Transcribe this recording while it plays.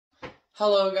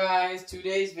Hello guys,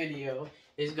 today's video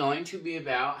is going to be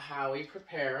about how we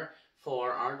prepare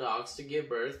for our dogs to give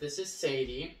birth. This is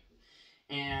Sadie,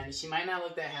 and she might not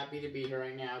look that happy to be here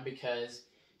right now because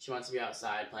she wants to be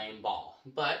outside playing ball,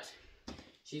 but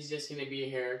she's just going to be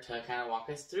here to kind of walk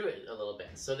us through it a little bit.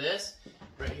 So this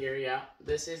right here,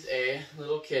 this is a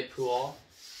little kid pool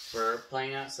for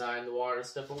playing outside in the water and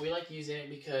stuff, but we like using it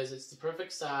because it's the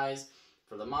perfect size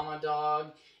for the mama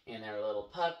dog and their little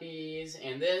puppies.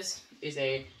 And this is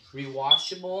a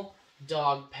rewashable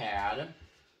dog pad.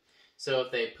 So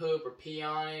if they poop or pee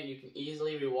on it, you can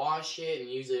easily rewash it and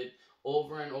use it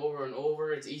over and over and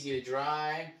over. It's easy to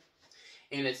dry.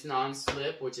 And it's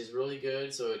non-slip, which is really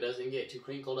good, so it doesn't get too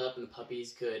crinkled up and the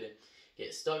puppies could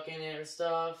get stuck in it or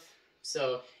stuff.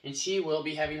 So, and she will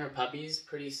be having her puppies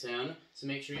pretty soon, so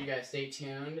make sure you guys stay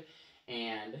tuned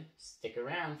and stick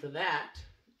around for that.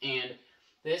 And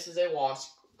this is a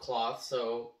washcloth,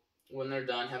 so when they're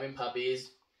done having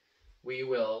puppies, we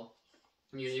will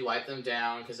usually wipe them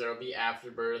down because there will be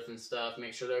afterbirth and stuff.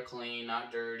 Make sure they're clean,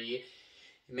 not dirty.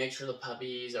 Make sure the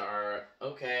puppies are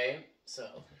okay.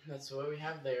 So that's what we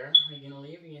have there. Are you gonna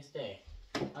leave or are you gonna stay?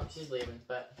 Oh, she's leaving.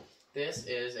 But this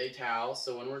is a towel,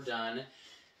 so when we're done,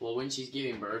 well, when she's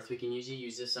giving birth, we can usually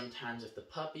use this sometimes if the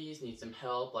puppies need some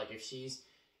help. Like if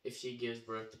she gives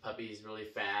birth to puppies really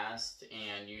fast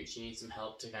and she needs some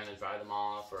help to kind of dry them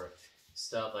off or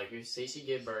stuff. Like if say she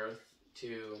gave birth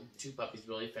to 2 puppies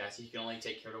really fast, you can only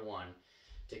take care of one.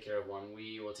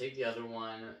 We will take the other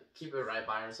one, keep it right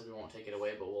by her so we won't take it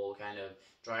away, but we'll kind of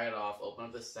dry it off, open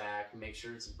up the sack, make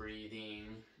sure it's breathing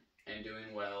and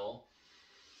doing well.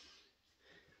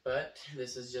 But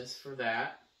this is just for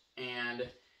that. And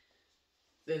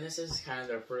then this is kind of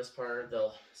their first part.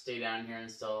 They'll stay down here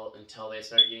until they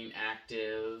start getting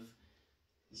active.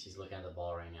 She's looking at the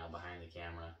ball right now behind the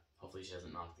camera. Hopefully she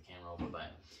doesn't knock the camera over,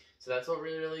 but so that's what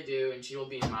we really do. And she will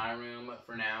be in my room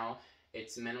for now.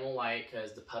 It's minimal light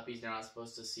because the puppies, they're not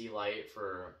supposed to see light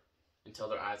until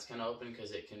their eyes kind of open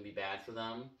because it can be bad for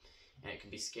them and it can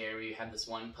be scary. We had this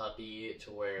one puppy to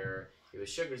where it was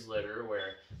Sugar's litter,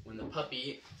 where when the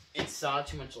puppy, it saw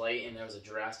too much light and there was a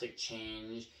drastic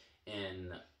change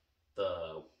in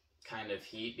the kind of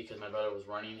heat because my brother was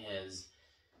running his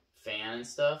fan and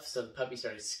stuff, so the puppy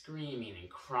started screaming and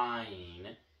crying.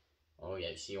 Oh yeah,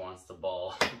 she wants the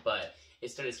ball, but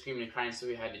it started screaming and crying, so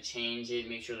we had to change it,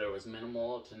 make sure there was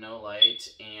minimal to no light,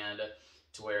 and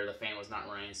to where the fan was not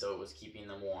running, so it was keeping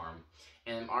them warm.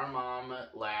 And our mom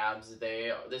labs,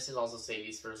 this is also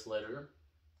Sadie's first litter,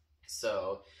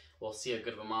 so we'll see how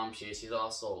good of a mom she is. She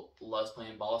also loves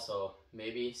playing ball, so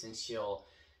maybe since she'll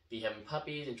be having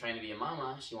puppies and trying to be a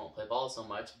mama, she won't play ball so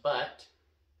much. But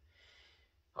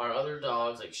our other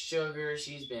dogs, like Sugar,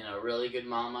 she's been a really good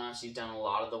mama. She's done a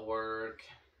lot of the work,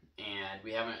 and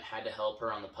we haven't had to help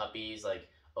her on the puppies, like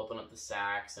open up the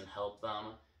sacks and help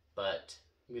them. But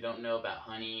we don't know about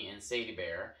Honey and Sadie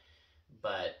Bear,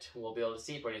 but we'll be able to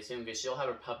see pretty soon because she'll have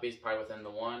her puppies probably within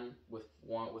 1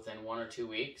 or 2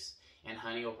 weeks, and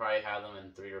Honey will probably have them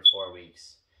in 3 or 4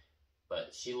 weeks.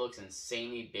 But she looks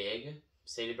insanely big,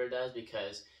 Sadie Bear does,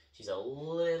 because she's a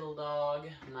little dog,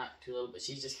 not too little, but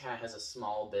she just kind of has a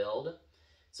small build.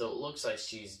 So it looks like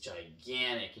she's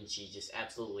gigantic and she just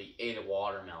absolutely ate a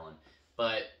watermelon.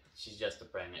 But she's just a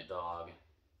pregnant dog.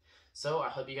 So I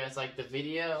hope you guys liked the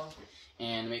video.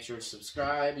 And make sure to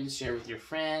subscribe and share with your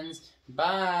friends.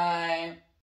 Bye!